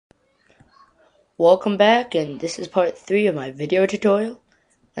Welcome back, and this is part 3 of my video tutorial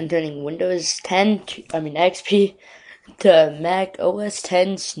on turning Windows 10 XP to Mac OS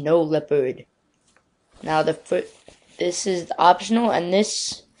 10 Snow Leopard. Now this is optional, and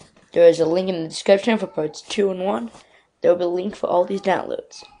there is a link in the description for parts 2 and 1. There will be a link for all these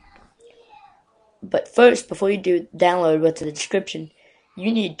downloads. But first, before you do download what's in the description,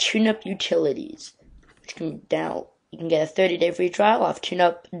 you need TuneUp Utilities, which you can get a 30-day free trial off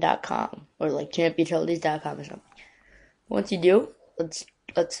tuneup.com or like tuneuputilities.com or something. Once you do, let's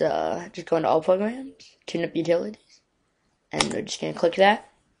just go into all programs, TuneUp Utilities, and we're just gonna click that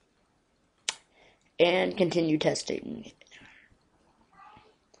and continue testing.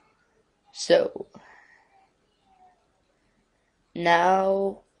 So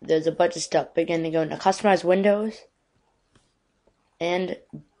now there's a bunch of stuff. We're gonna go into Customize Windows and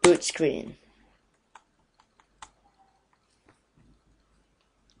Boot Screen.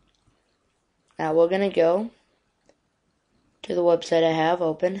 Now we're going to go to the website I have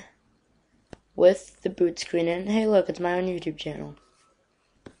open with the boot screen in it. Hey, look, it's my own YouTube channel.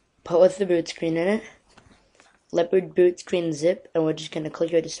 But with the boot screen in it, Leopard boot screen zip, and we're just going to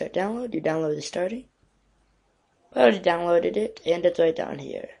click here to start download. Your download is starting. I already downloaded it, and it's right down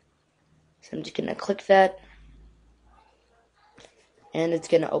here. So I'm just going to click that, and it's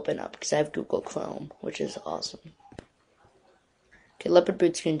going to open up because I have Google Chrome, which is awesome. Okay, Leopard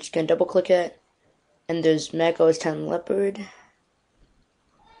boot screen, just going to double click it. And there's Mac OS 10 Leopard.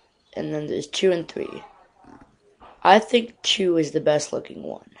 And then there's 2 and 3. I think 2 is the best looking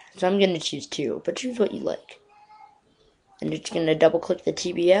one. So I'm going to choose 2. But choose what you like. And you're just going to double click the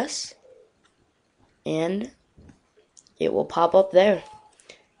TBS. And it will pop up there.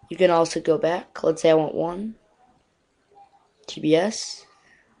 You can also go back. Let's say I want 1. TBS.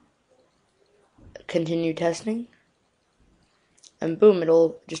 Continue testing. And boom,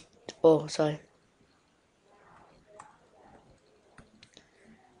 it'll just... Oh, sorry.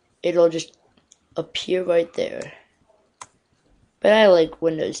 It'll just appear right there. But I like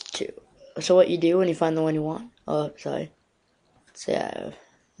Windows 2. So what you do when you find the one you want... Oh, sorry. Let's say I have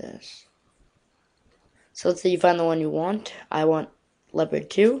this. So let's say you find the one you want. I want Leopard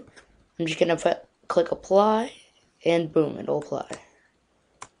 2. I'm just going to click Apply. And boom, it'll apply.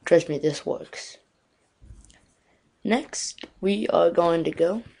 Trust me, this works. Next, we are going to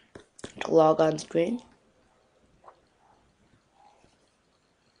go to Logon screen.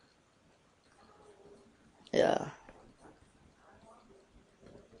 Yeah.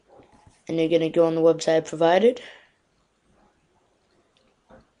 And you're going to go on the website provided.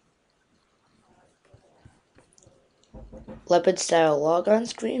 Leopard style logon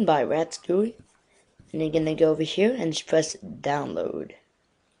screen by Ratsgui. And you're going to go over here and just press download.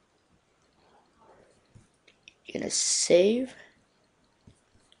 You're going to save.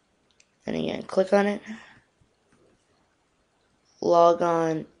 And you're going to click on it.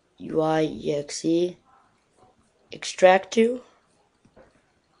 Logon UI EXE. Extract to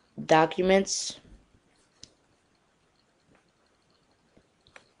Documents,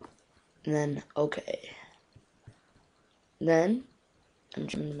 and then OK. Then I'm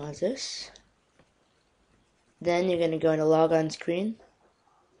just going to minimize this. Then you're going to go into Logon screen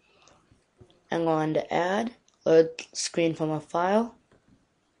and go on to Add, load screen from a file,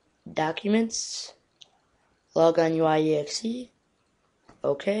 Documents, Logon UI EXE,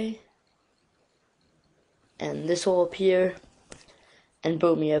 OK. And this will appear, and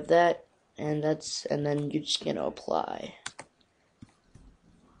boom, you have that, and then you're just gonna apply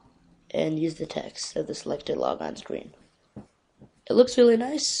and use the text of the selected logon screen. It looks really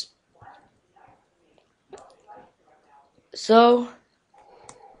nice. So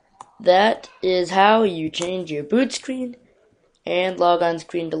that is how you change your boot screen and logon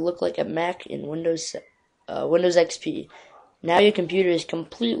screen to look like a Mac in Windows XP. Now your computer is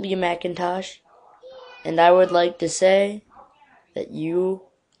completely Macintosh. And I would like to say that you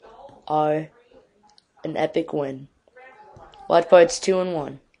are an epic win. Watch parts 2 and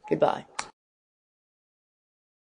 1. Goodbye.